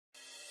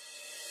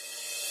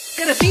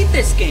Gotta beat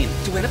this game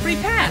to win a free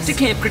pass. To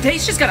Camp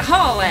Cretaceous, gotta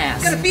haul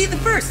ass. Gotta be the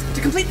first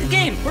to complete the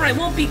game, or I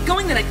won't be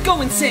going, then I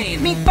go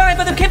insane. Meet 5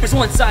 other campers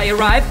once I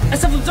arrive. A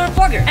self-absorbed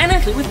plugger, an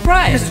athlete with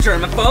pride. There's a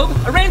germaphobe,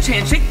 a ranch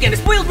handshake, and a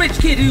spoiled rich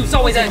kid who's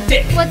always a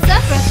dick. What's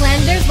up,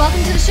 Brooklanders?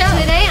 Welcome to the show.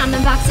 Today I'm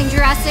unboxing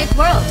Jurassic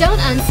World. Don't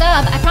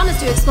unsub, I promise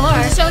to explore.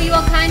 To show you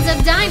all kinds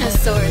of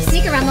dinosaurs.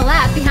 Sneak around the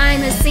lab,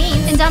 behind the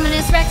scenes.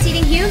 Indominus Rex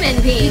eating human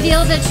beings.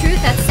 Reveal the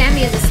truth that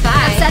Sammy is a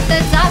spy. Upset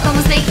the dog,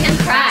 almost make him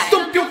cry.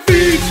 Stomp your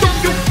feet,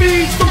 stomp your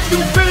feet, stomp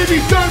your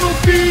baby dino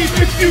feet.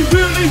 If you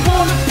really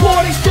wanna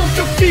party, stomp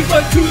your feet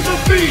right to the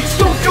beat.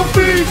 Stomp your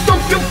feet,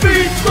 stomp your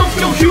feet, stomp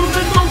your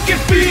human monkey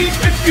feet.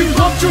 If you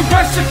love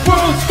Jurassic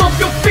World, stomp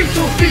your feet,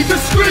 don't be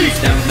discreet.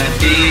 Stomp my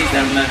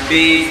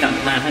feet, stomp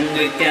my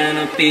hungry kind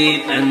of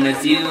feet.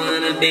 Unless you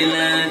wanna be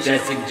lunch, I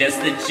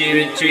suggest that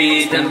you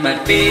retreat. Stomp my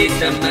feet,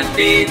 stomp my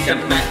feet,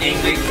 stomp my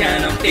angry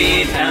kind of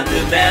feet. Out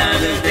the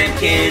loud of them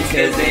kids,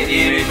 cause they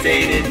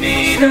irritated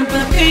me. Stomp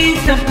my feet,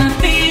 stomp my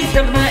feet,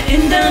 stomp my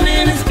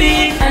Indominus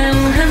feet. I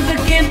will hunt the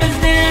campers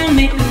down,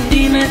 make them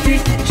be my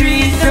tasty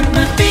treat. Stomp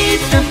my feet,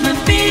 stomp my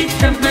feet,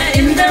 stomp my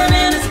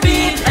Indominus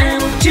feet. I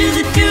will choose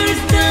a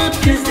tourist stomp,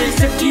 cause they're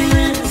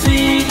succulent and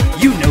sweet.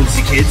 You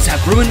nosy kids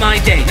have ruined my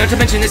day. Not to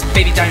mention this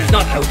baby dino's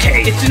not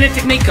okay. Its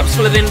genetic makeup's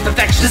full of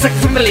imperfections. It's like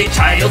from a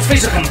child's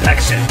facial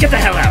complexion. Get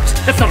the hell out,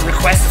 that's not a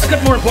request. I've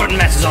got more important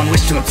matters on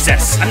which to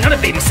obsess. I'm not a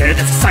babysitter,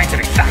 that's a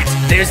scientific fact.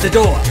 There's the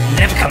door,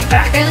 never come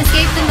back. Barely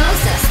escaped the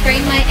Mosa,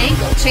 sprained my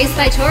ankle. Chased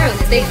by Toro and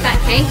his big fat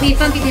tank. Leave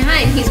Bumpy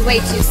behind, he's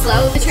way too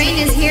slow. The train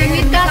is here and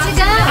we've got to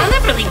go. I'll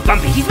never leave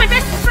Bumpy, he's my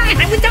best friend.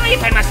 I would die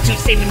if I must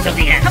save him till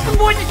the end. Help him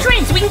board the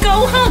train so we can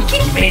go home.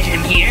 Can't you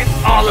imagine him here,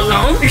 all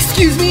alone?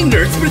 Excuse me,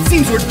 nerds, but it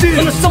seems we're doomed.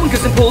 Unless someone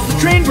goes and pulls the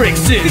train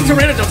brakes in. The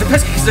pteranodons are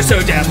pesky because they're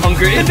so damn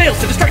hungry. It fails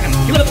to distract him,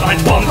 he left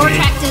behind Bumpy.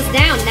 Contract is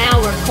down, now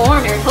we're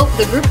cornered. Hope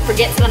the group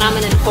forgets that I'm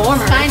an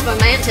informer. Signed for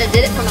Manta,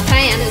 did it from a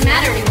fan. Doesn't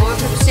matter anymore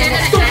because we're standing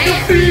at Stomp your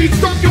fan. feet,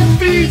 stomp your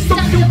feet,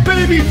 stomp your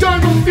baby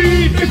dino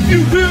feet. If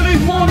you really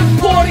wanna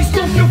party,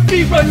 stomp your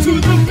feet right to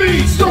the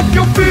beat. Stomp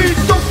your feet,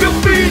 stomp your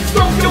feet,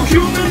 stomp your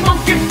human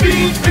monkey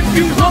feet. If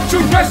you love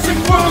Jurassic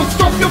World,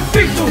 stomp your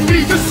feet, don't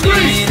be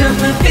discreet. Stomp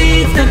my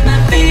feet, stomp my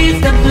feet,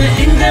 stomp my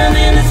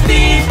Indominus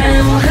feet. I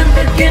will hunt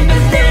the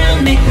campers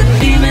down, make them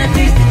be my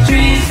tasty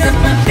treat. Stomp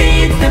my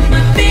feet, stomp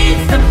my feet,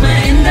 stomp my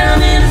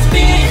Indominus